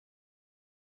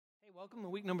Welcome to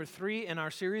week number 3 in our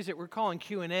series that we're calling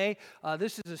Q&A.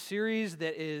 This is a series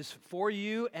that is for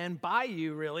you and by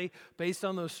you, really, based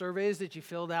on those surveys that you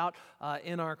filled out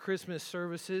in our Christmas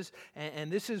services.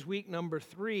 And this is week number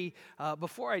 3.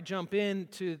 Before I jump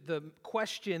into the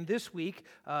question this week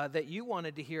that you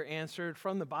wanted to hear answered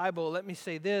from the Bible, let me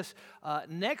say this.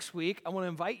 Next week, I want to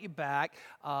invite you back.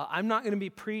 I'm not going to be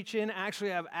preaching.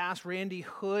 Actually, I've asked Randy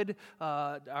Hood,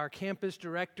 our campus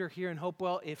director here in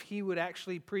Hopewell, if he would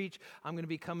actually preach. I'm going to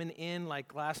be coming in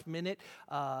like last minute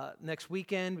next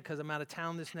weekend because I'm out of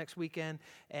town this next weekend.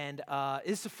 And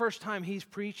it's the first time he's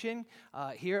preaching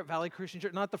here at Valley Christian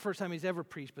Church. Not the first time he's ever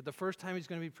preached, but the first time he's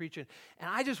going to be preaching. And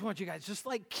I just want you guys just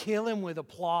like kill him with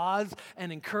applause and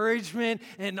encouragement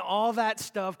and all that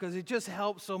stuff because it just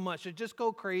helps so much. So just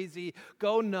go crazy,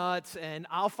 go nuts, and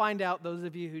I'll find out those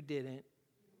of you who didn't.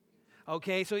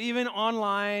 Okay, so even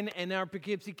online and our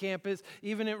Poughkeepsie campus,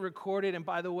 even it recorded, and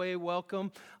by the way,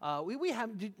 welcome. We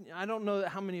have, I don't know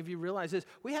how many of you realize this,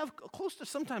 we have close to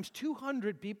sometimes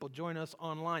 200 people join us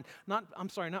online. Not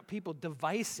people,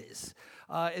 devices.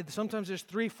 Sometimes there's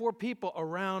 3-4 people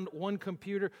around one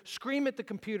computer. Scream at the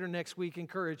computer next week,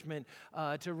 encouragement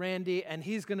to Randy, and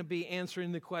he's going to be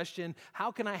answering the question,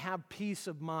 how can I have peace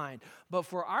of mind? But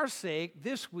for our sake,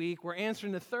 this week, we're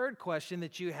answering the third question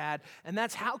that you had, and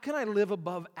that's how can I live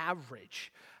above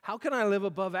average? How can I live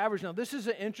above average? Now, this is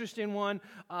an interesting one.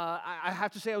 I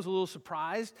have to say I was a little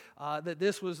surprised that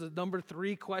this was the number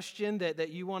 3 question that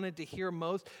you wanted to hear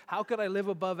most. How could I live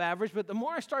above average? But the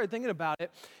more I started thinking about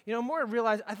it, the more I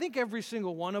realized I think every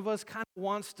single one of us kind of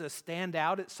wants to stand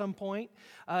out at some point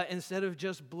instead of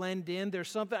just blend in.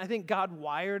 There's something, I think God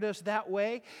wired us that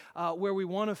way where we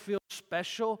want to feel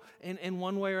special in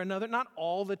one way or another. Not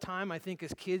all the time. I think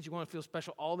as kids you want to feel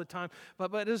special all the time.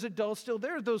 But as adults still,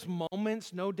 there are those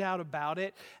moments, no doubt about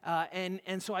it.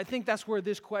 And so I think that's where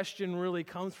this question really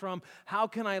comes from. How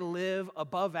can I live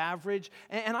above average?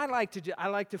 And I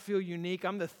like to feel unique.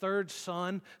 I'm the third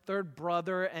son, third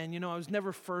brother, and I was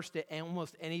never first at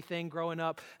almost anything growing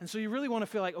up. And so you really want to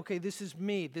feel like, okay, this is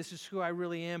me. This is who I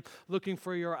really am, looking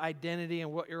for your identity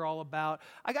and what you're all about.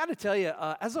 I got to tell you,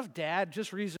 as a dad,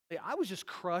 just recently, I was just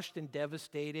crushed and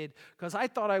devastated because I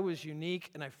thought I was unique,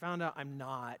 and I found out I'm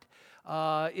not.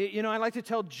 I like to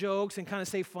tell jokes and kind of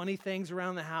say funny things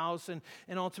around the house and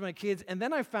all to my kids. And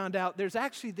then I found out there's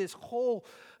actually this whole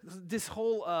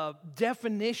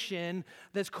definition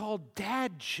that's called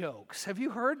dad jokes. Have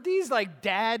you heard these, like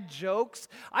dad jokes?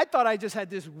 I thought I just had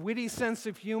this witty sense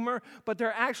of humor, but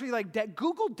they're actually like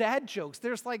Google dad jokes.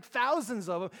 There's like thousands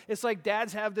of them. It's like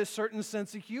dads have this certain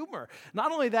sense of humor.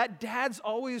 Not only that, dads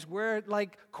always wear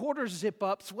like quarter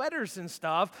zip-up sweaters and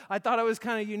stuff. I thought I was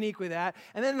kind of unique with that.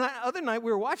 And then the other night,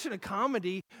 we were watching a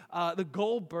comedy, The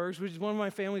Goldbergs, which is one of my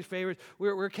family's favorites.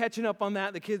 We're catching up on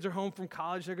that. The kids are home from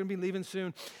college. They're going to be leaving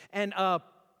soon. And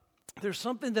there's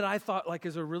something that I thought like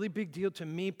is a really big deal to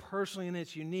me personally, and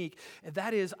it's unique. And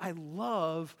that is I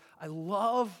love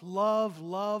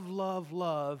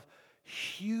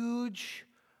huge,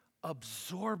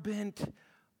 absorbent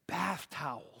bath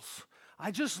towels.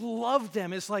 I just love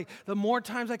them. It's like the more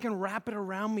times I can wrap it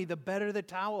around me, the better the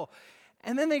towel.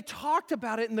 And then they talked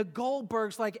about it in the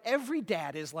Goldbergs, like every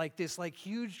dad is like this, like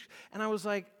huge. And I was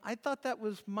like, I thought that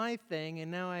was my thing,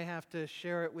 and now I have to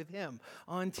share it with him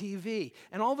on TV.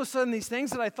 And all of a sudden, these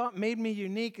things that I thought made me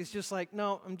unique is just like,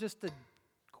 no, I'm just a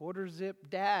quarter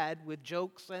zip dad with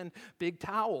jokes and big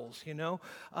towels,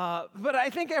 But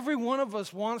I think every one of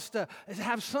us wants to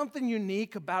have something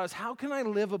unique about us. How can I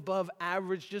live above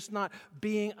average, just not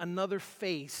being another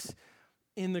face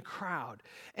in the crowd?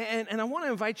 And I want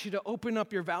to invite you to open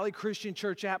up your Valley Christian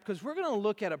Church app because we're going to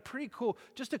look at a pretty cool,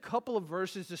 just a couple of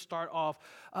verses to start off,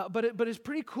 but it's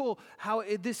pretty cool how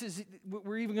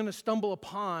we're even going to stumble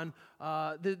upon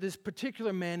this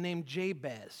particular man named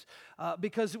Jabez.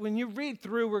 Because when you read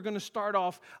through, we're going to start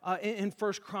off in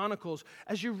 1 Chronicles.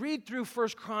 As you read through 1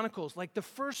 Chronicles, like the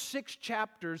first 6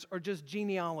 chapters are just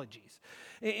genealogies.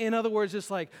 In other words,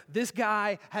 it's like this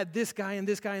guy had this guy and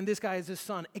this guy and this guy is his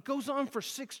son. It goes on for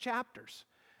 6 chapters.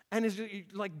 And it's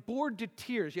like bored to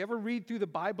tears. You ever read through the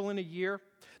Bible in a year?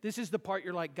 This is the part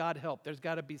you're like, God help. There's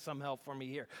got to be some help for me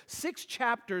here. 6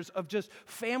 chapters of just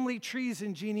family trees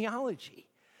and genealogy.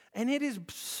 And it is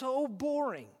so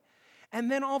boring.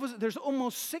 And then all of a sudden, there's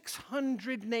almost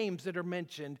 600 names that are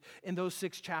mentioned in those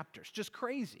 6 chapters. Just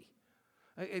crazy.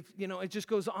 It just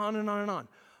goes on and on and on.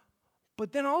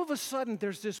 But then all of a sudden,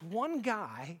 there's this one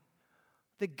guy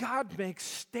that God makes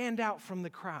stand out from the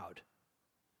crowd.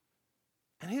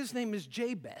 And his name is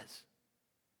Jabez.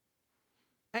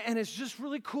 And it's just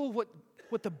really cool what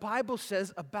what the Bible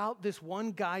says about this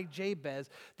one guy, Jabez,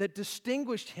 that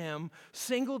distinguished him,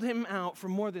 singled him out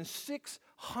from more than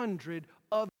 600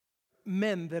 other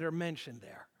men that are mentioned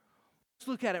there. Let's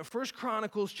look at it. 1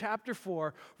 Chronicles chapter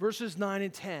 4, verses 9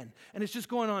 and 10. And it's just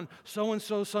going on,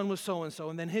 so-and-so son was so-and-so,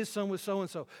 and then his son was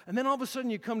so-and-so. And then all of a sudden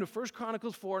you come to 1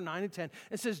 Chronicles 4, 9 and 10.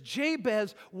 It says,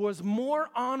 Jabez was more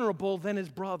honorable than his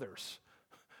brothers.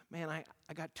 Man,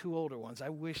 I got two older ones. I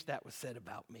wish that was said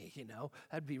about me,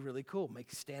 That'd be really cool, make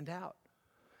you stand out.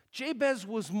 Jabez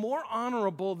was more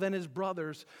honorable than his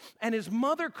brothers, and his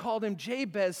mother called him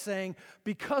Jabez, saying,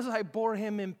 because I bore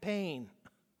him in pain.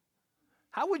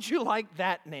 How would you like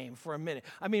that name for a minute?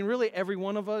 I mean, really, every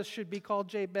one of us should be called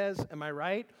Jabez. Am I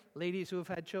right? Ladies who have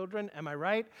had children, am I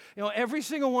right? Every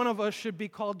single one of us should be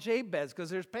called Jabez because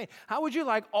there's pain. How would you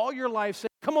like all your life say,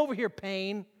 come over here,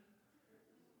 Pain?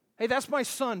 Hey, that's my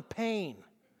son, Pain.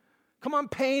 Come on,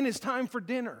 Pain, it's time for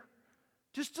dinner.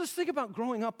 Just think about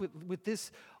growing up with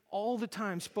this all the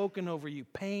time spoken over you.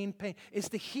 Pain, pain. It's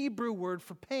the Hebrew word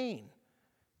for pain.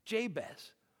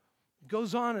 Jabez.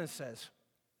 Goes on and says,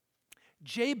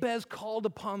 Jabez called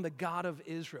upon the God of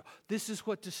Israel. This is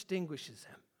what distinguishes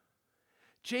him.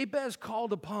 Jabez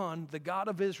called upon the God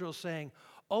of Israel, saying,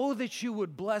 oh, that you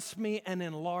would bless me and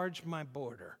enlarge my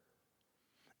border,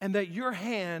 and that your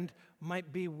hand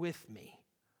might be with me.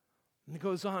 And it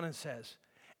goes on and says,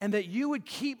 and that you would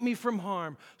keep me from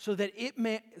harm, so that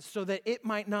it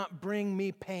might not bring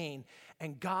me pain.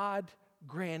 And God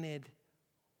granted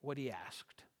what he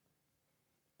asked.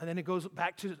 And then it goes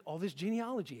back to all this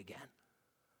genealogy again.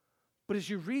 But as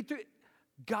you read through it,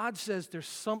 God says there's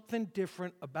something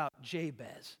different about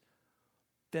Jabez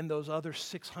than those other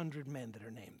 600 men that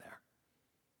are named there.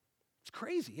 It's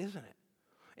crazy, isn't it?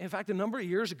 In fact, a number of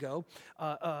years ago,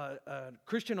 a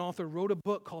Christian author wrote a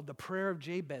book called The Prayer of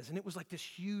Jabez, and it was like this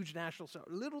huge national seller,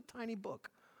 little tiny book,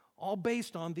 all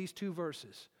based on these two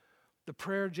verses, The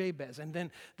Prayer of Jabez. And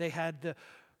then they had the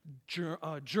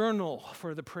journal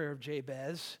for the Prayer of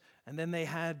Jabez, and then they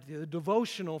had the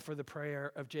devotional for the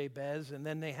Prayer of Jabez, and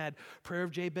then they had Prayer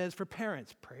of Jabez for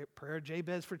parents, Prayer of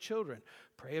Jabez for children,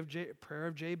 Prayer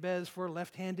of Jabez for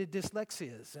left-handed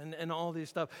dyslexias, and all these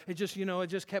stuff. It just, it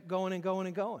just kept going and going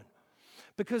and going.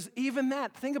 Because even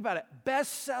that, think about it,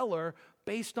 bestseller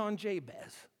based on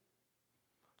Jabez.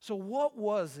 So what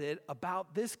was it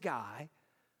about this guy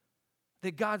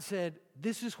that God said,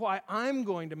 this is why I'm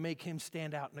going to make him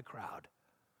stand out in the crowd?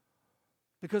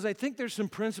 Because I think there's some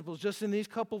principles just in these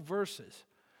couple verses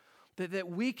that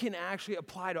we can actually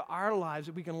apply to our lives,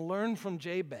 that we can learn from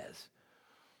Jabez.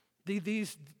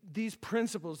 These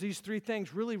principles, these three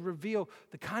things really reveal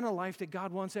the kind of life that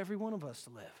God wants every one of us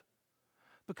to live.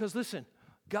 Because listen,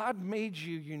 God made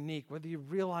you unique, whether you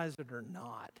realize it or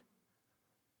not.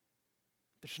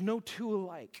 There's no two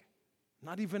alike,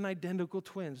 not even identical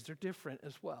twins. They're different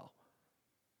as well.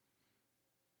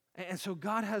 And so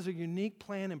God has a unique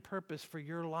plan and purpose for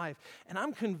your life. And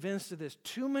I'm convinced of this.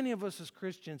 Too many of us as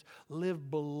Christians live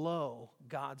below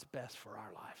God's best for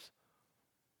our lives.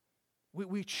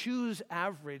 We choose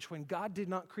average when God did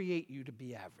not create you to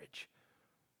be average.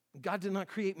 God did not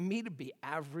create me to be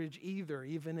average either,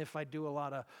 even if I do a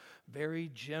lot of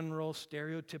very general,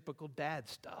 stereotypical dad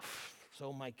stuff.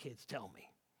 So my kids tell me.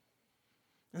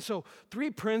 And so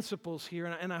 3 principles here,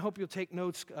 and I hope you'll take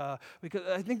notes because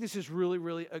I think this is really,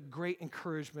 really a great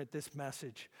encouragement, this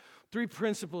message. 3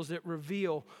 principles that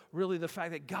reveal really the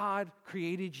fact that God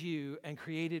created you and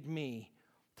created me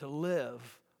to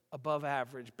live above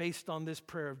average based on this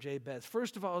prayer of Jabez.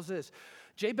 First of all is this: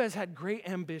 Jabez had great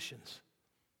ambitions.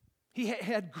 He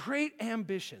had great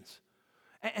ambitions.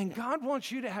 And God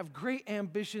wants you to have great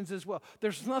ambitions as well.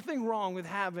 There's nothing wrong with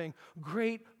having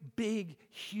great, big,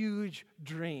 huge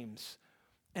dreams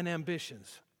and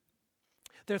ambitions.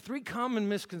 There are 3 common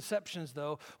misconceptions,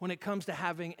 though, when it comes to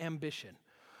having ambition.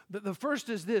 The first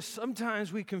is this: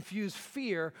 sometimes we confuse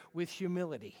fear with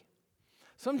humility.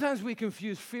 Sometimes we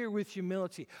confuse fear with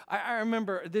humility. I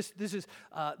remember this is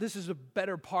a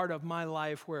better part of my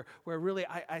life where really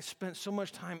I spent so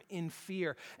much time in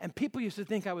fear. And people used to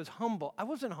think I was humble. I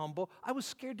wasn't humble. I was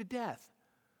scared to death.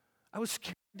 I was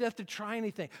scared to death to try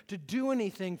anything, to do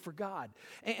anything for God.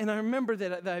 And I remember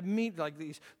that I meet like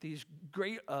these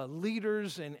great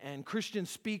leaders and Christian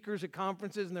speakers at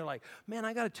conferences, and they're like, man,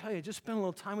 I got to tell you, just spend a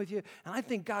little time with you, and I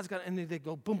think God's got, and they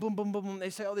go boom, boom, boom, boom, boom.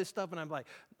 They say all this stuff, and I'm like,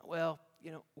 well,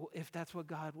 if that's what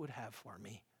God would have for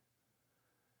me.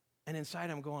 And inside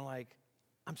I'm going like,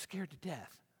 I'm scared to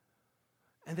death.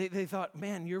 And they thought,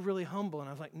 man, you're really humble. And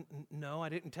I was like, no, I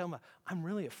didn't tell them. I'm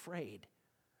really afraid.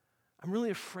 I'm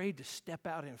really afraid to step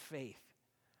out in faith.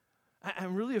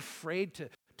 I'm really afraid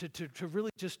to to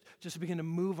really just begin to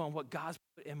move on what God's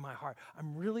put in my heart.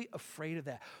 I'm really afraid of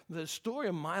that. The story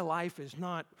of my life is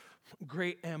not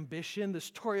great ambition. The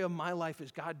story of my life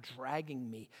is God dragging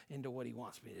me into what he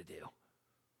wants me to do.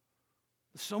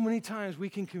 So many times we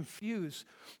can confuse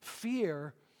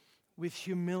fear with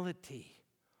humility.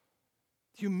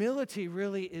 Humility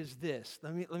really is this.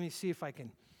 Let me see if I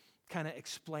can kind of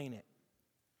explain it.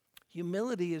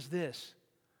 Humility is this.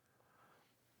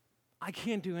 I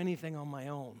can't do anything on my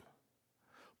own.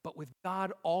 But with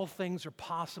God, all things are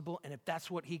possible, and if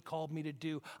that's what he called me to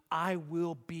do, I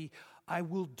will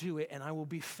do it, and I will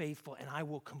be faithful, and I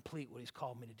will complete what he's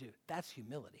called me to do. That's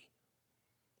humility.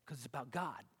 Because it's about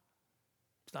God.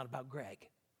 It's not about Greg.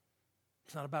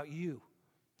 It's not about you.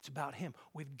 It's about him.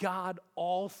 With God,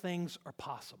 all things are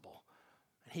possible.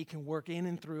 And he can work in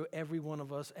and through every one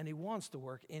of us, and he wants to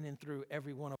work in and through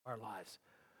every one of our lives.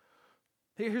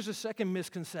 Here's a second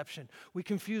misconception. We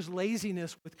confuse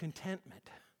laziness with contentment.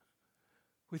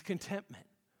 With contentment.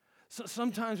 So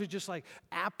sometimes it's just like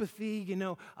apathy,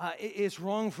 it's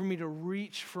wrong for me to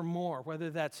reach for more, whether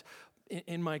that's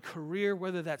in my career,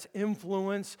 whether that's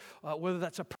influence, whether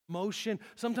that's a promotion.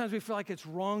 Sometimes we feel like it's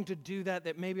wrong to do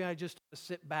that maybe I just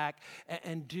sit back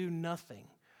and do nothing.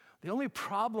 The only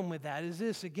problem with that is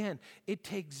this, again, it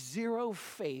takes zero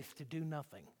faith to do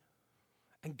nothing.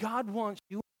 And God wants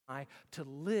you and I to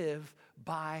live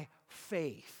by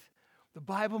faith. The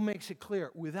Bible makes it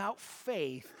clear, without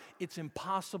faith, it's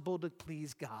impossible to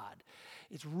please God.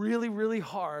 It's really, really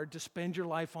hard to spend your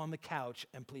life on the couch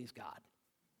and please God.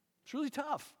 It's really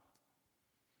tough.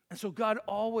 And so God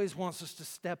always wants us to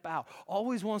step out,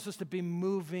 always wants us to be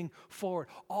moving forward,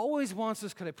 always wants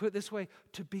us, could I put it this way,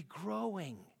 to be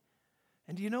growing.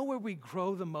 And do you know where we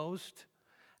grow the most?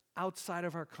 Outside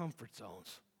of our comfort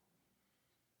zones.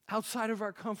 Outside of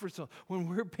our comfort zone. When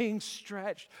we're being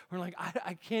stretched, we're like,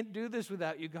 I can't do this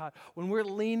without you, God. When we're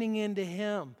leaning into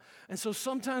him. And so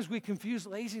sometimes we confuse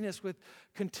laziness with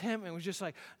contentment. We're just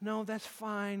like, no, that's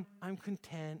fine. I'm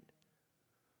content.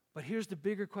 But here's the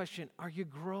bigger question. Are you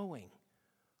growing?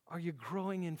 Are you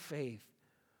growing in faith?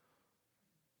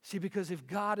 See, because if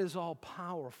God is all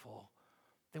powerful,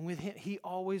 then with him, he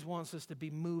always wants us to be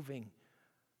moving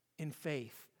in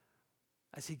faith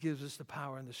as he gives us the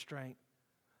power and the strength.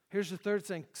 Here's the third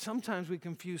thing. Sometimes we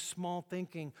confuse small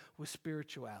thinking with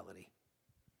spirituality.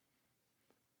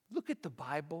 Look at the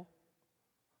Bible.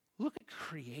 Look at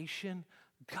creation.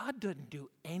 God doesn't do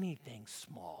anything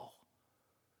small.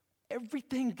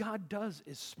 Everything God does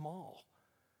is small.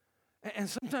 And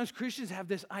sometimes Christians have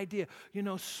this idea,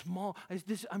 small.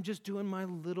 I'm just doing my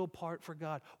little part for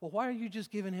God. Well, why are you just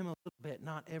giving him a little bit,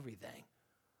 not everything?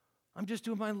 I'm just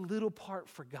doing my little part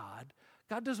for God.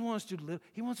 God doesn't want us to do little.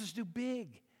 He wants us to do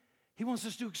big. He wants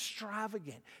us to do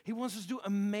extravagant. He wants us to do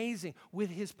amazing with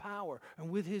his power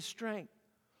and with his strength.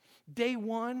 Day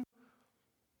one,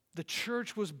 the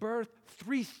church was birthed,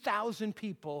 3,000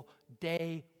 people,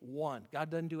 day one.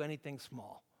 God doesn't do anything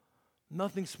small.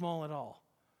 Nothing small at all.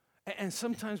 And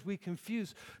sometimes we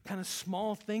confuse kind of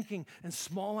small thinking and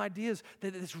small ideas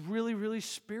that it's really, really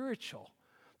spiritual.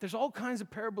 There's all kinds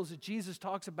of parables that Jesus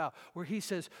talks about where he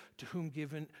says, to whom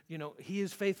given, he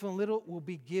is faithful in little, will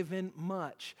be given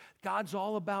much. God's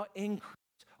all about increase.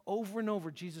 Over and over,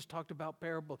 Jesus talked about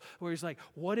parables where he's like,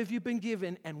 what have you been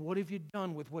given and what have you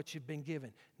done with what you've been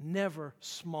given? Never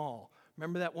small.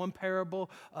 Remember that one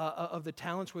parable of the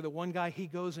talents where the one guy, he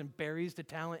goes and buries the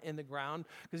talent in the ground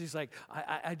because he's like,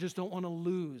 I just don't want to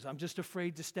lose. I'm just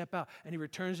afraid to step out. And he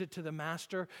returns it to the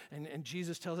master, and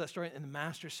Jesus tells that story, and the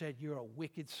master said, you're a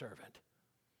wicked servant.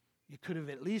 You could have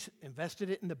at least invested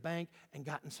it in the bank and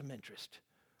gotten some interest.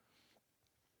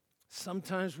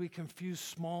 Sometimes we confuse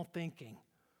small thinking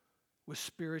with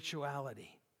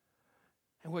spirituality.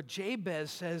 And what Jabez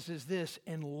says is this,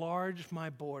 enlarge my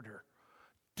border.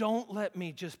 Don't let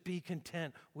me just be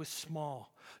content with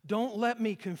small. Don't let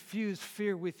me confuse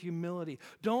fear with humility.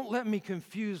 Don't let me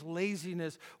confuse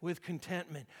laziness with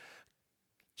contentment.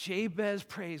 Jabez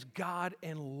prays, God,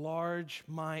 enlarge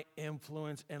my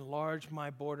influence, enlarge my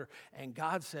border. And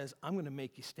God says, I'm going to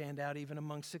make you stand out even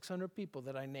among 600 people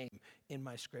that I name in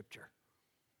my scripture.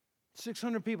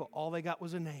 600 people, all they got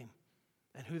was a name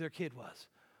and who their kid was.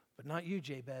 But not you,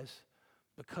 Jabez,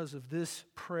 because of this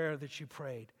prayer that you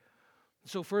prayed.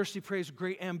 So first he prays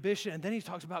great ambition, and then he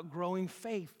talks about growing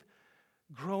faith.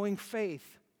 Growing faith.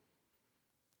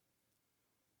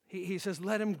 He says,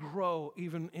 let him grow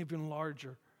even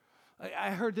larger.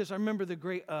 I heard this. I remember the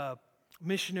great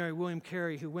missionary William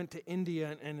Carey, who went to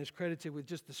India and is credited with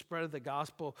just the spread of the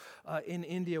gospel in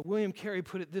India. William Carey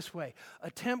put it this way: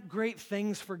 attempt great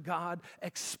things for God,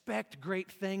 expect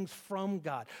great things from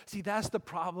God. See, that's the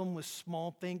problem with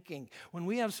small thinking. When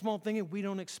we have small thinking, we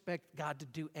don't expect God to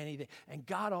do anything. And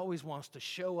God always wants to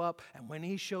show up, and when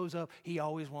he shows up, he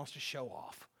always wants to show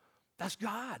off. That's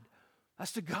God.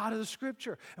 That's the God of the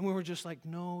Scripture. And we were just like,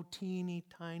 no, teeny,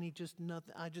 tiny, just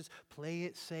nothing. I just play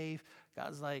it safe.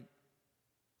 God's like,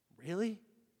 really?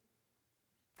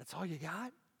 That's all you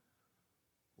got?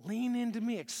 Lean into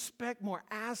me, expect more,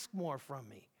 ask more from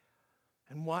me,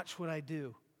 and watch what I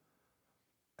do.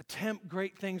 Attempt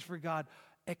great things for God,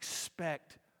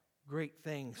 expect great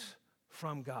things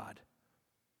from God.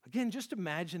 Again, just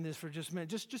imagine this for just a minute.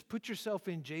 Just put yourself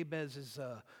in Jabez's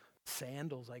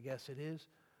sandals, I guess it is.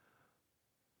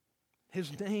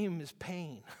 His name is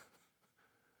pain.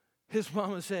 His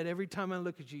mama said, every time I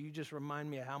look at you, you just remind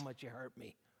me of how much you hurt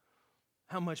me,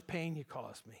 how much pain you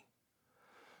caused me.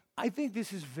 I think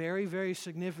this is very, very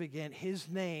significant, his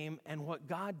name and what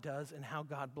God does and how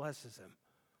God blesses him.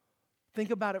 Think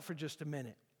about it for just a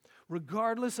minute.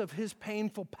 Regardless of his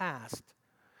painful past,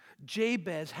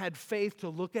 Jabez had faith to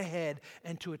look ahead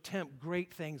and to attempt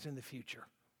great things in the future.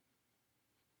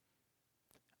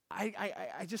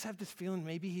 I just have this feeling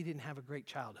maybe he didn't have a great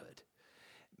childhood.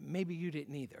 Maybe you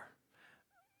didn't either.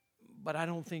 But I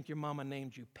don't think your mama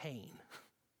named you Pain.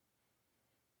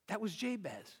 That was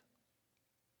Jabez.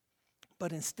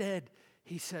 But instead,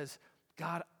 he says,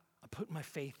 God, I put my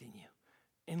faith in you.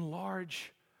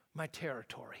 Enlarge my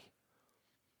territory.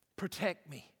 Protect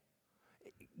me.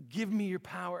 Give me your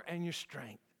power and your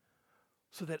strength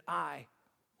so that I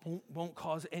won't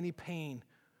cause any pain,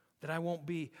 that I won't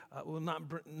be,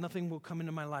 nothing will come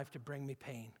into my life to bring me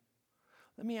pain.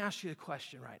 Let me ask you a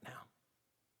question right now.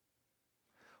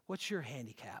 What's your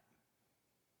handicap?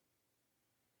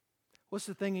 What's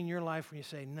the thing in your life when you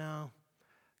say, no,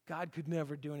 God could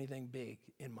never do anything big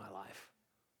in my life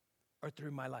or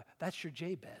through my life? That's your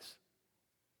Jabez.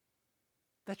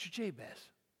 That's your Jabez.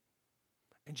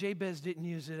 And Jabez didn't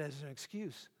use it as an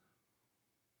excuse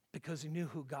because he knew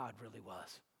who God really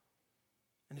was.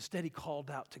 And instead he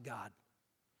called out to God.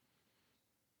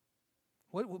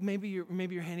 Maybe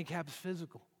your handicap is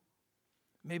physical.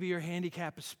 Maybe your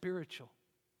handicap is spiritual.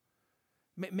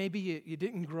 Maybe you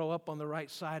didn't grow up on the right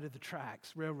side of the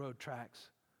tracks, railroad tracks.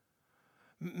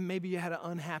 Maybe you had an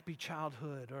unhappy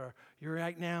childhood, or you're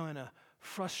right now in a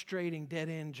frustrating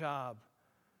dead-end job.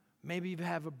 Maybe you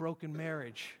have a broken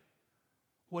marriage.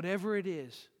 Whatever it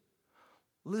is,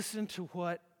 listen to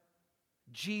what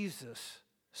Jesus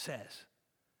says.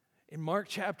 In Mark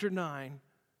chapter 9,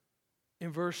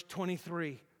 in verse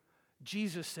 23,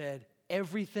 Jesus said,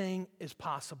 everything is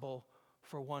possible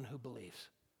for one who believes.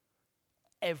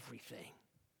 Everything.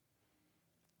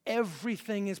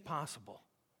 Everything is possible.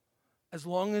 As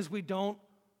long as we don't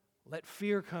let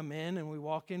fear come in and we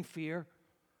walk in fear,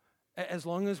 as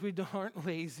long as we aren't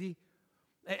lazy,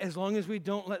 as long as we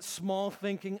don't let small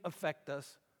thinking affect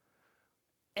us,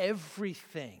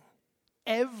 everything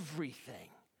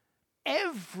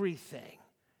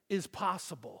is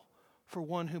possible for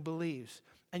one who believes.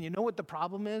 And you know what the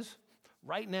problem is?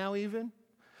 Right now even,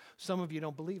 some of you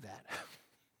don't believe that.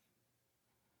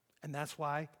 And that's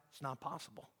why it's not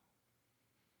possible.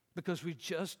 Because we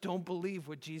just don't believe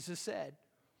what Jesus said.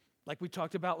 Like we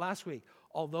talked about last week,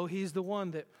 although he's the one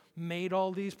that made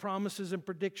all these promises and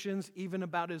predictions, even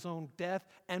about his own death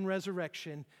and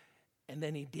resurrection, and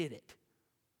then he did it.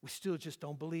 We still just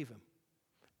don't believe him.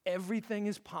 Everything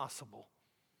is possible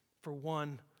for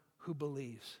one who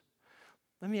believes.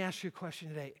 Let me ask you a question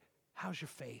today. How's your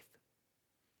faith?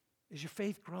 Is your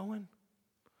faith growing?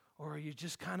 Or are you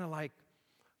just kind of like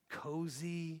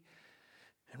cozy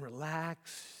and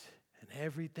relaxed and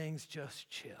everything's just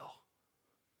chill?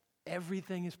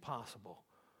 Everything is possible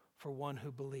for one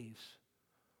who believes.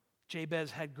 Jabez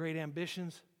had great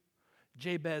ambitions.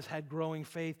 Jabez had growing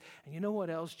faith. And you know what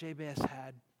else Jabez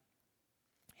had?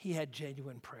 He had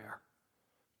genuine prayer.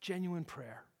 Genuine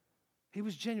prayer. He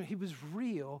was genuine. He was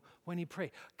real when he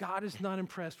prayed. God is not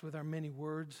impressed with our many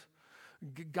words.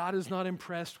 God is not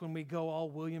impressed when we go all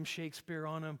William Shakespeare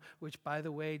on him, which, by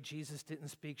the way, Jesus didn't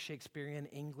speak Shakespearean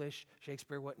English.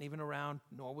 Shakespeare wasn't even around,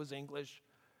 nor was English.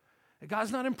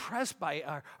 God's not impressed by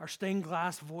our stained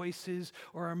glass voices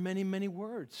or our many, many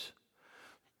words.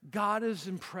 God is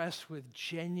impressed with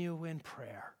genuine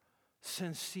prayer,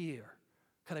 sincere.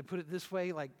 Could I put it this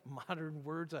way, like modern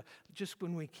words? Just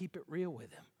when we keep it real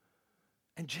with him.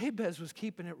 And Jabez was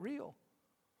keeping it real.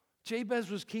 Jabez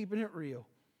was keeping it real.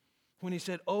 when he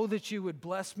said, "Oh, that you would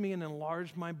bless me and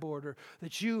enlarge my border,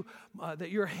 that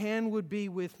your hand would be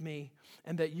with me,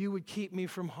 and that you would keep me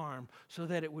from harm, so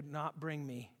that it would not bring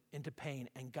me into pain."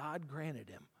 And God granted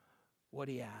him what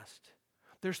he asked.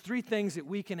 There's 3 things that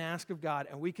we can ask of God,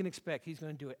 and we can expect he's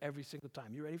going to do it every single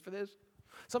time. You ready for this?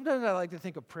 Sometimes I like to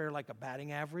think of prayer like a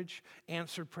batting average,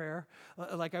 answered prayer.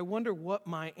 Like, I wonder what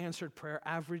my answered prayer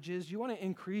average is. You want to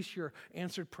increase your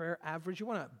answered prayer average? You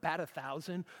want to bat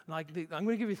 1,000? I'm going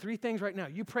to give you 3 things right now.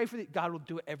 You pray for it, God will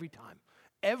do it every time.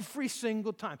 Every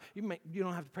single time. You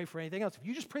don't have to pray for anything else. If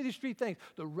you just pray these 3 things,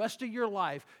 the rest of your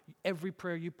life, every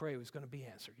prayer you pray is going to be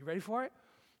answered. You ready for it?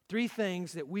 3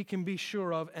 things that we can be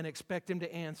sure of and expect him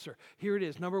to answer. Here it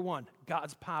is. Number 1,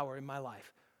 God's power in my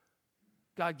life.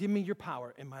 God, give me your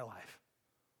power in my life.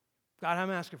 God, I'm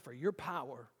asking for your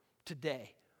power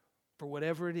today for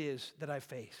whatever it is that I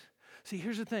face. See,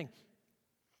 here's the thing.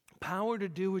 Power to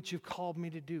do what you've called me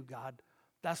to do, God.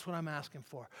 That's what I'm asking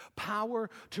for. Power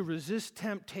to resist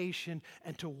temptation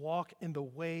and to walk in the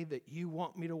way that you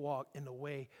want me to walk, in the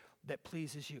way that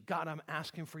pleases you. God, I'm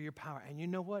asking for your power. And you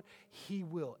know what? He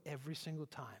will every single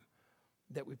time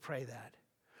that we pray that.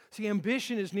 See,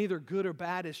 ambition is neither good or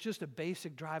bad. It's just a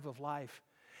basic drive of life.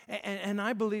 And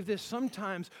I believe this.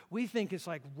 Sometimes we think it's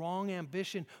like wrong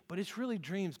ambition, but it's really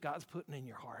dreams God's putting in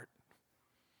your heart.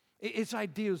 It's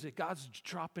ideals that God's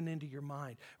dropping into your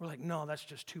mind. We're like, no, that's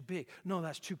just too big. No,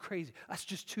 that's too crazy. That's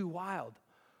just too wild.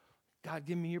 God,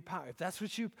 give me your power. If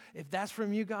that's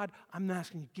from you, God, I'm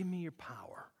asking you, give me your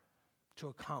power to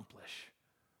accomplish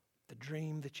the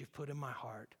dream that you've put in my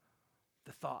heart,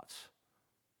 the thoughts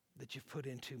that you've put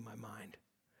into my mind.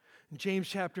 And James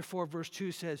chapter 4, verse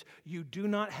 2 says, you do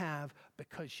not have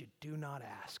because you do not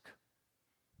ask.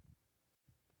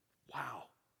 Wow.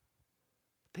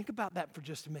 Think about that for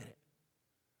just a minute.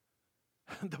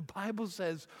 The Bible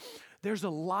says there's a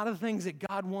lot of things that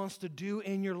God wants to do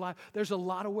in your life. There's a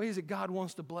lot of ways that God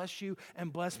wants to bless you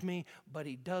and bless me, but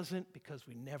he doesn't because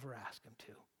we never ask him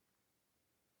to.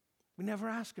 We never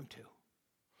ask him to.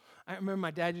 I remember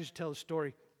my dad used to tell a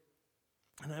story,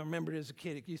 and I remember it as a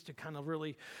kid. It used to kind of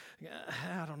really,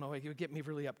 I don't know, it would get me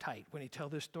really uptight when he'd tell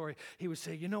this story. He would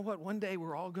say, you know what, one day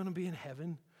we're all going to be in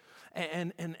heaven,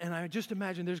 and I just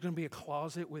imagine there's going to be a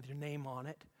closet with your name on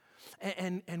it.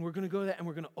 And we're going to go there, and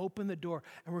we're going to open the door,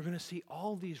 and we're going to see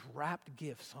all these wrapped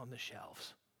gifts on the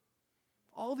shelves.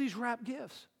 All these wrapped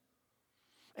gifts.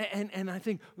 And I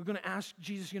think we're going to ask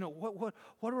Jesus, you know,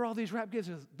 what are all these wrapped gifts?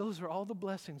 Those are all the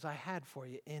blessings I had for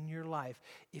you in your life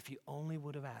if you only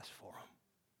would have asked for them.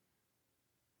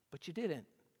 But you didn't.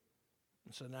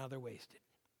 And so now they're wasted.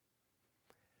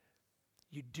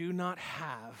 You do not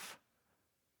have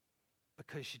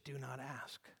because you do not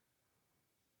ask.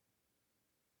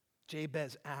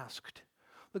 Jabez asked.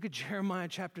 Look at Jeremiah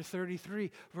chapter 33,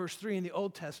 verse 3 in the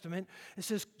Old Testament. It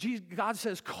says, God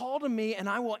says, call to me and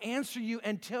I will answer you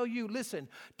and tell you, listen,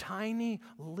 tiny,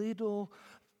 little,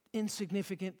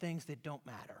 insignificant things that don't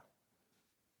matter.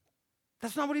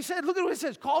 That's not what he said. Look at what it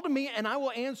says. Call to me and I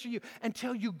will answer you and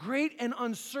tell you great and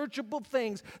unsearchable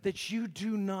things that you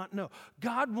do not know.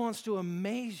 God wants to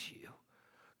amaze you.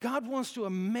 God wants to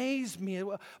amaze me.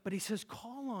 But he says,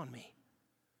 call on me.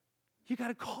 You got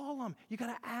to call on me. You got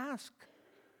to ask.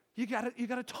 You got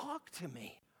to talk to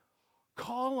me.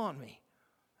 Call on me.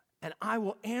 And I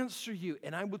will answer you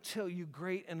and I will tell you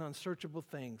great and unsearchable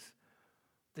things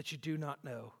that you do not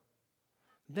know.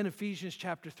 Then Ephesians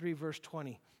chapter 3, verse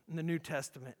 20 in the New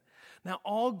Testament. Now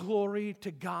all glory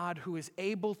to God who is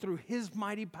able through his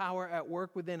mighty power at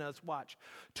work within us, watch,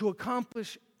 to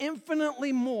accomplish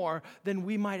infinitely more than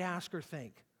we might ask or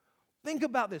think. Think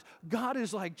about this. God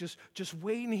is like just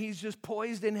waiting. He's just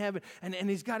poised in heaven. And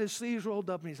he's got his sleeves rolled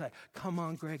up and he's like, come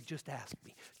on, Greg, just ask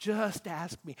me. Just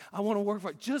ask me. I want to work for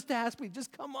it. Just ask me.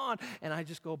 Just come on. And I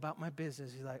just go about my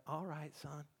business. He's like, all right,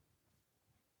 son.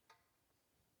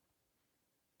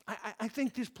 I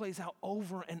think this plays out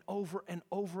over and over and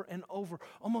over and over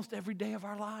almost every day of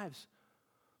our lives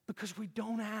because we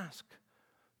don't ask.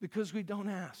 Because we don't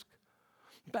ask.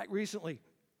 In fact, recently,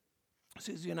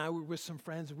 Susie and I were with some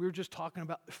friends, and we were just talking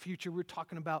about the future. We were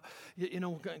talking about,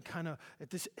 kind of at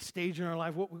this stage in our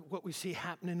life, what we see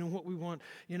happening and what we want,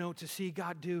 to see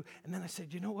God do. And then I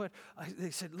said, you know what?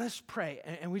 They said, let's pray.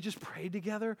 And we just prayed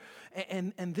together.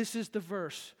 And this is the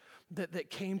verse that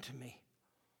came to me.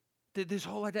 This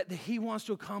whole idea that he wants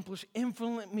to accomplish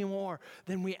infinitely more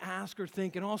than we ask or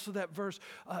think. And also that verse,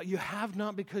 you have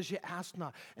not because you ask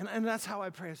not. And that's how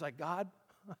I pray. It's like, God,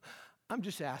 I'm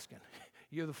just asking.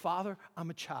 You're the Father, I'm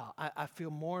a child. I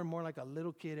feel more and more like a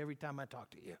little kid every time I talk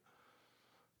to you.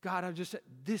 God, I just said,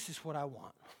 this is what I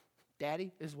want.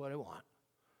 Daddy, this is what I want.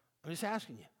 I'm just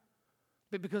asking you.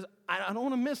 But because I don't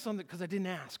want to miss something because I didn't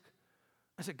ask.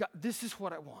 I said, God, this is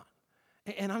what I want.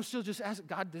 And I'm still just asking,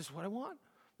 God, this is what I want.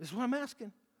 This is what I'm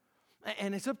asking.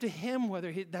 And it's up to him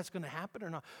whether that's going to happen or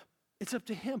not. It's up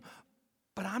to him.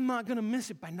 But I'm not going to miss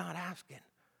it by not asking.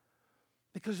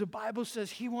 Because the Bible says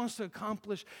he wants to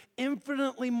accomplish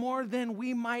infinitely more than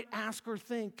we might ask or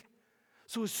think.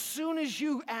 So as soon as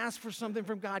you ask for something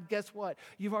from God, guess what?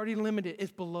 You've already limited it.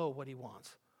 It's below what he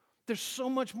wants. There's so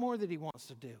much more that he wants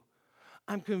to do.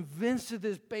 I'm convinced of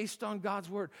this based on God's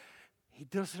word. He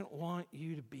doesn't want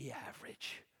you to be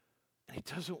average. And he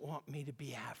doesn't want me to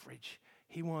be average.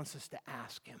 He wants us to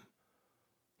ask him.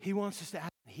 He wants us to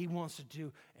ask. He wants to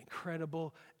do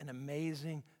incredible and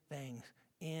amazing things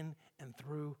in and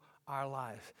through our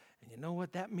lives. And you know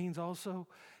what that means also?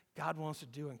 God wants to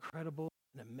do incredible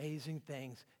and amazing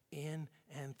things in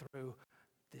and through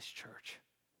this church.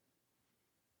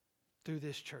 Through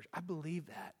this church. I believe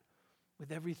that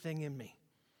with everything in me.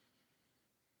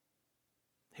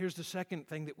 Here's the second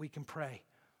thing that we can pray,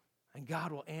 and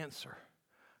God will answer.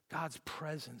 God's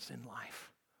presence in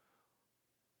life.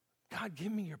 God,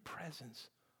 give me your presence.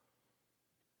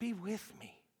 Be with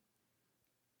me.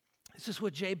 This is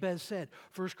what Jabez said,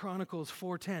 1 Chronicles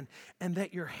 4:10, and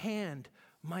that your hand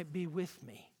might be with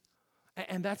me.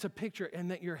 And that's a picture,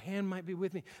 and that your hand might be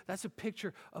with me. That's a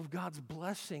picture of God's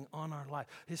blessing on our life.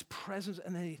 His presence,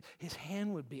 and that his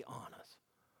hand would be on us.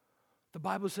 The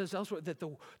Bible says elsewhere that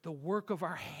the work of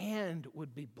our hand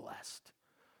would be blessed.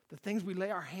 The things we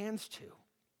lay our hands to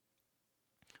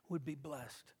would be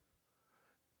blessed.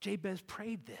 Jabez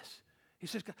prayed this. He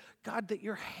says, God, that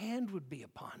your hand would be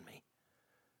upon me.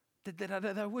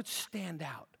 That I would stand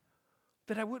out.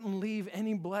 That I wouldn't leave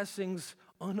any blessings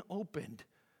unopened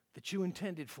that you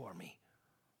intended for me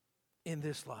in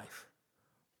this life.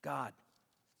 God,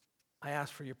 I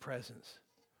ask for your presence.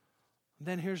 And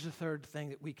then here's the third thing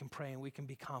that we can pray, and we can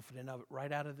be confident of it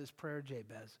right out of this prayer of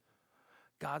Jabez.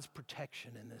 God's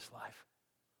protection in this life.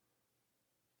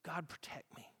 God,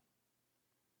 protect me.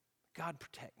 God,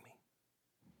 protect me.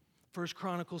 1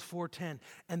 Chronicles 4:10,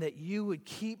 and that you would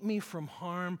keep me from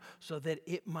harm so that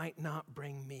it might not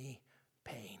bring me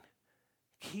pain.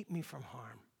 Keep me from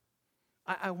harm.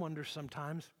 I wonder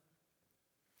sometimes.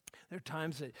 There are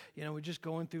times that, we're just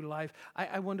going through life.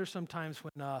 I wonder sometimes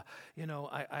when,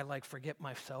 I like forget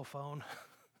my cell phone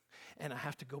and I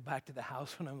have to go back to the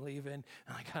house when I'm leaving and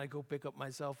I got to go pick up my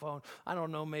cell phone. I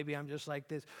don't know, maybe I'm just like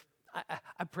this.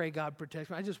 I pray God protects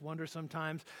me. I just wonder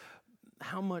sometimes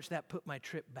how much that put my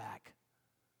trip back.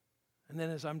 And then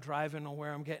as I'm driving or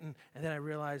where I'm getting, and then I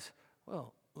realize,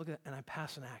 well, look at, and I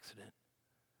pass an accident.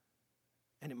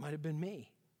 And it might have been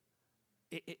me.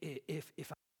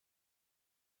 If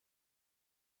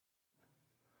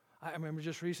I remember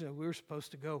just recently, we were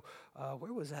supposed to go,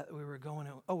 where was that we were going?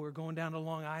 We were going down to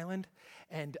Long Island,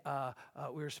 and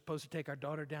we were supposed to take our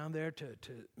daughter down there to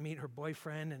meet her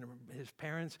boyfriend and his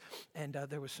parents, and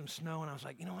there was some snow, and I was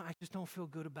like, I just don't feel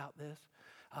good about this.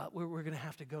 We're going to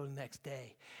have to go the next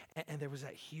day. And there was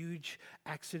that huge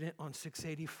accident on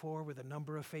 684 with a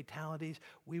number of fatalities.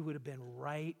 We would have been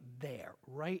right there,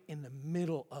 right in the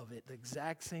middle of it, the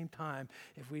exact same time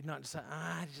if we'd not decided,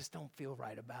 I just don't feel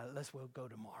right about it. We'll go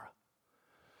tomorrow.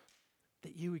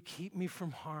 That you would keep me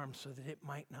from harm so that it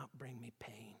might not bring me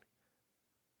pain.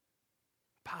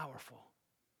 Powerful.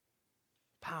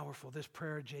 Powerful, this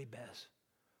prayer of Jabez.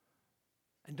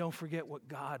 And don't forget what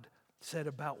God said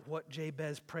about what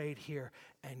Jabez prayed here.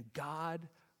 And God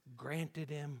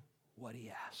granted him what he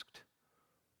asked.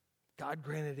 God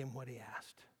granted him what he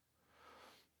asked.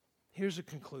 Here's a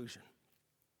conclusion.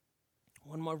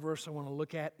 One more verse I want to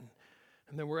look at,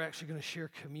 and then we're actually going to share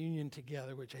communion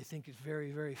together, which I think is very,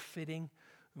 very fitting.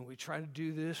 And we try to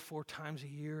do this 4 times a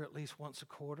year, at least once a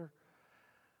quarter.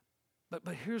 But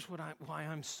here's why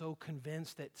I'm so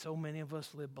convinced that so many of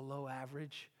us live below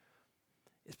average.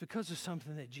 It's because of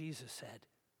something that Jesus said.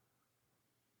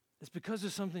 It's because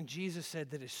of something Jesus said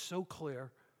that is so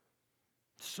clear,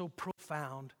 so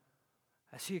profound,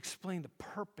 as he explained the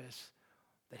purpose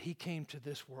that he came to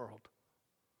this world.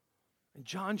 In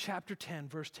John chapter 10,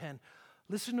 verse 10,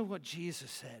 listen to what Jesus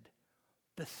said.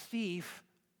 The thief,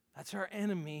 that's our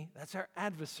enemy, that's our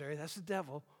adversary, that's the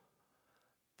devil.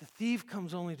 The thief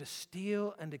comes only to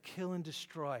steal and to kill and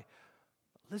destroy.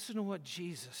 Listen to what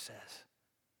Jesus says.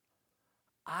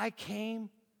 I came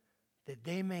that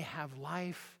they may have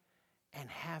life and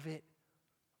have it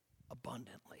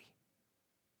abundantly.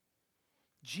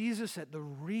 Jesus said, the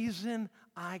reason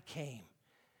I came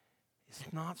is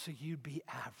not so you'd be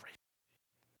average.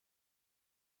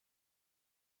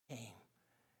 I came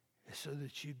is so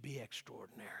that you'd be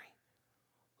extraordinary.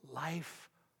 Life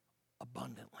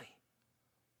abundantly.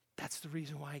 That's the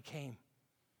reason why he came.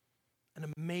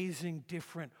 An amazing,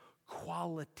 different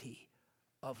quality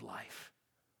of life.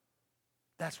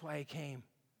 That's why he came.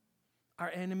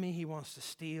 Our enemy, he wants to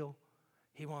steal,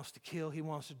 he wants to kill, he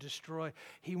wants to destroy.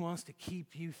 He wants to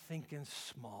keep you thinking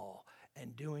small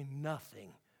and doing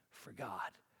nothing for God.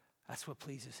 That's what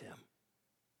pleases him.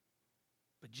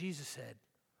 But Jesus said,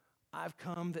 I've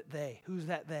come that they, who's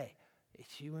that they?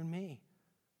 It's you and me.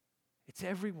 It's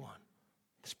everyone.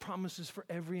 This promise is for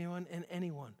everyone and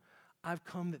anyone. I've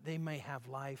come that they may have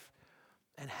life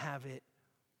and have it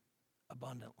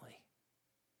abundantly.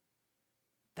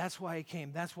 That's why he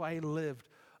came. That's why he lived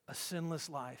a sinless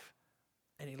life.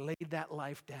 And he laid that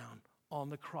life down on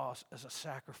the cross as a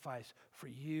sacrifice for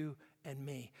you and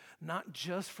me. Not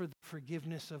just for the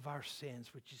forgiveness of our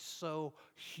sins, which is so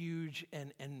huge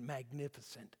and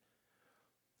magnificent.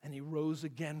 And he rose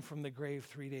again from the grave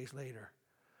 3 days later.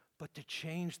 But to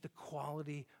change the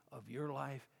quality of your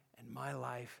life and my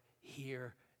life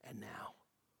here and now.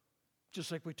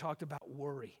 Just like we talked about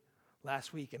worry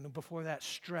last week, and before that,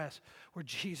 stress, where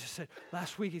Jesus said,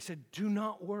 last week he said, do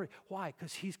not worry. Why?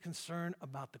 Because he's concerned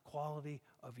about the quality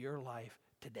of your life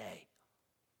today,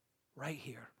 right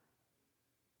here,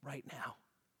 right now.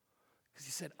 Because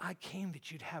he said, I came that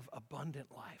you'd have abundant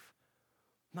life,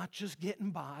 not just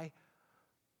getting by,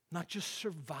 not just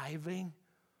surviving.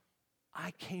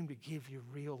 I came to give you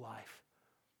real life,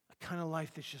 a kind of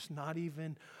life that's just not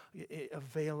even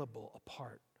available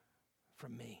apart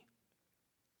from me.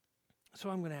 So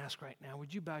I'm going to ask right now,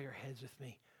 would you bow your heads with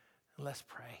me and let's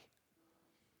pray.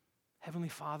 Heavenly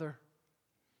Father,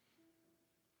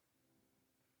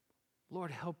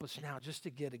 Lord, help us now just to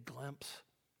get a glimpse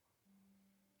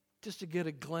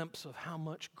of how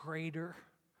much greater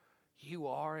you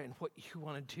are and what you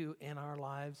want to do in our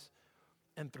lives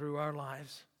and through our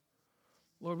lives.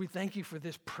 Lord, we thank you for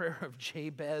this prayer of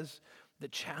Jabez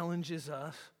that challenges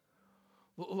us.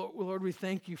 Lord, we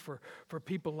thank you for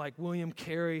people like William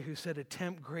Carey who said,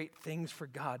 attempt great things for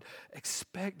God.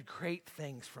 Expect great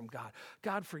things from God.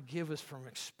 God, forgive us from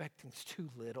expecting too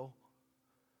little.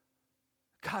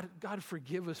 God,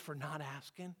 forgive us for not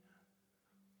asking.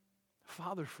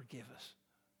 Father, forgive us.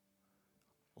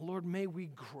 Lord, may we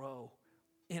grow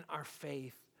in our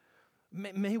faith.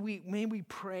 May we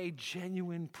pray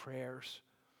genuine prayers.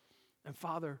 And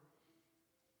Father,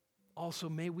 also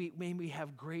may we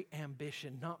have great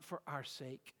ambition, not for our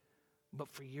sake, but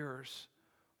for yours,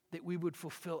 that we would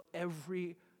fulfill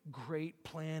every great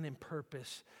plan and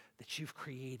purpose that you've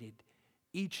created,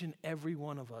 each and every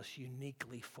one of us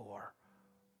uniquely for.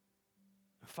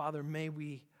 Father, may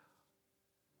we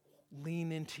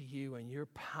lean into you and your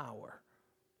power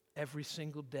every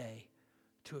single day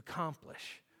to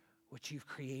accomplish what you've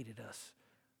created us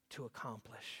to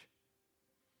accomplish.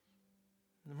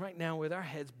 And right now, with our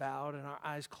heads bowed and our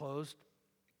eyes closed,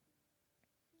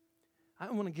 I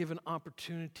want to give an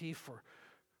opportunity for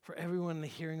everyone in the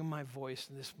hearing of my voice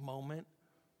in this moment.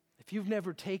 If you've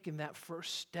never taken that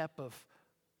first step of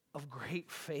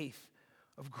great faith,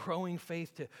 of growing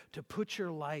faith, to put your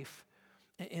life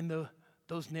in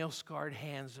those nail-scarred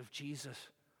hands of Jesus.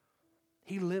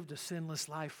 He lived a sinless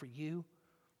life for you,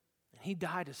 and he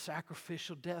died a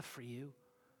sacrificial death for you.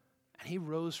 And he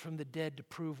rose from the dead to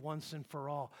prove once and for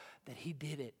all that he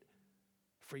did it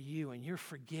for you, and you're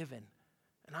forgiven,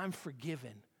 and I'm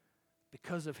forgiven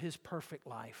because of his perfect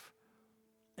life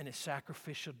and his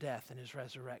sacrificial death and his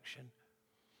resurrection.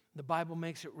 The Bible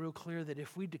makes it real clear that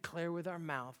if we declare with our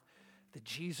mouth that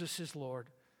Jesus is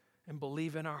Lord and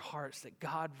believe in our hearts that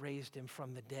God raised him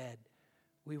from the dead,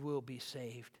 we will be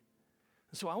saved.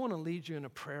 And so I want to lead you in a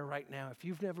prayer right now. If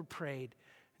you've never prayed,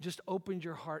 just opened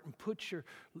your heart and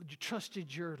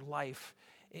trusted your life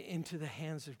into the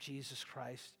hands of Jesus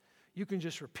Christ, you can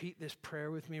just repeat this prayer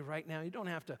with me right now. You don't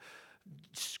have to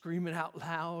scream it out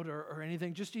loud or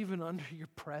anything. Just even under your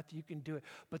breath, you can do it.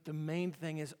 But the main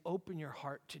thing is open your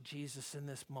heart to Jesus in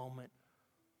this moment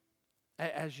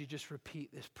as you just repeat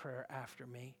this prayer after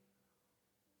me.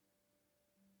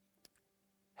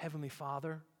 Heavenly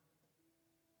Father,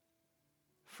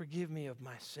 forgive me of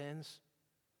my sins.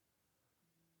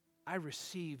 I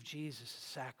receive Jesus'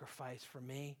 sacrifice for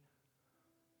me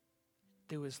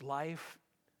through his life,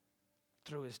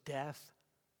 through his death,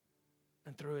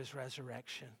 and through his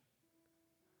resurrection.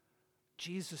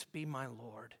 Jesus, be my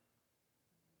Lord.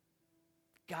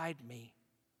 Guide me,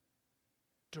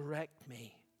 direct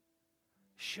me,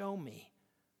 show me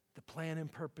the plan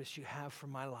and purpose you have for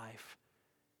my life,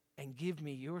 and give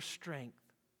me your strength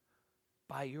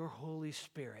by your Holy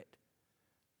Spirit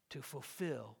to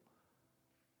fulfill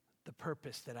the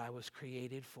purpose that I was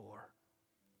created for.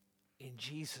 In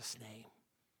Jesus' name,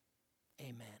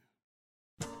 amen.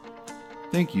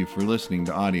 Thank you for listening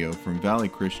to audio from Valley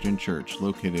Christian Church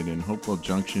located in Hopewell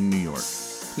Junction, New York.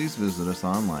 Please visit us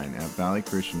online at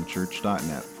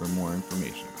valleychristianchurch.net for more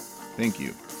information. Thank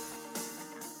you.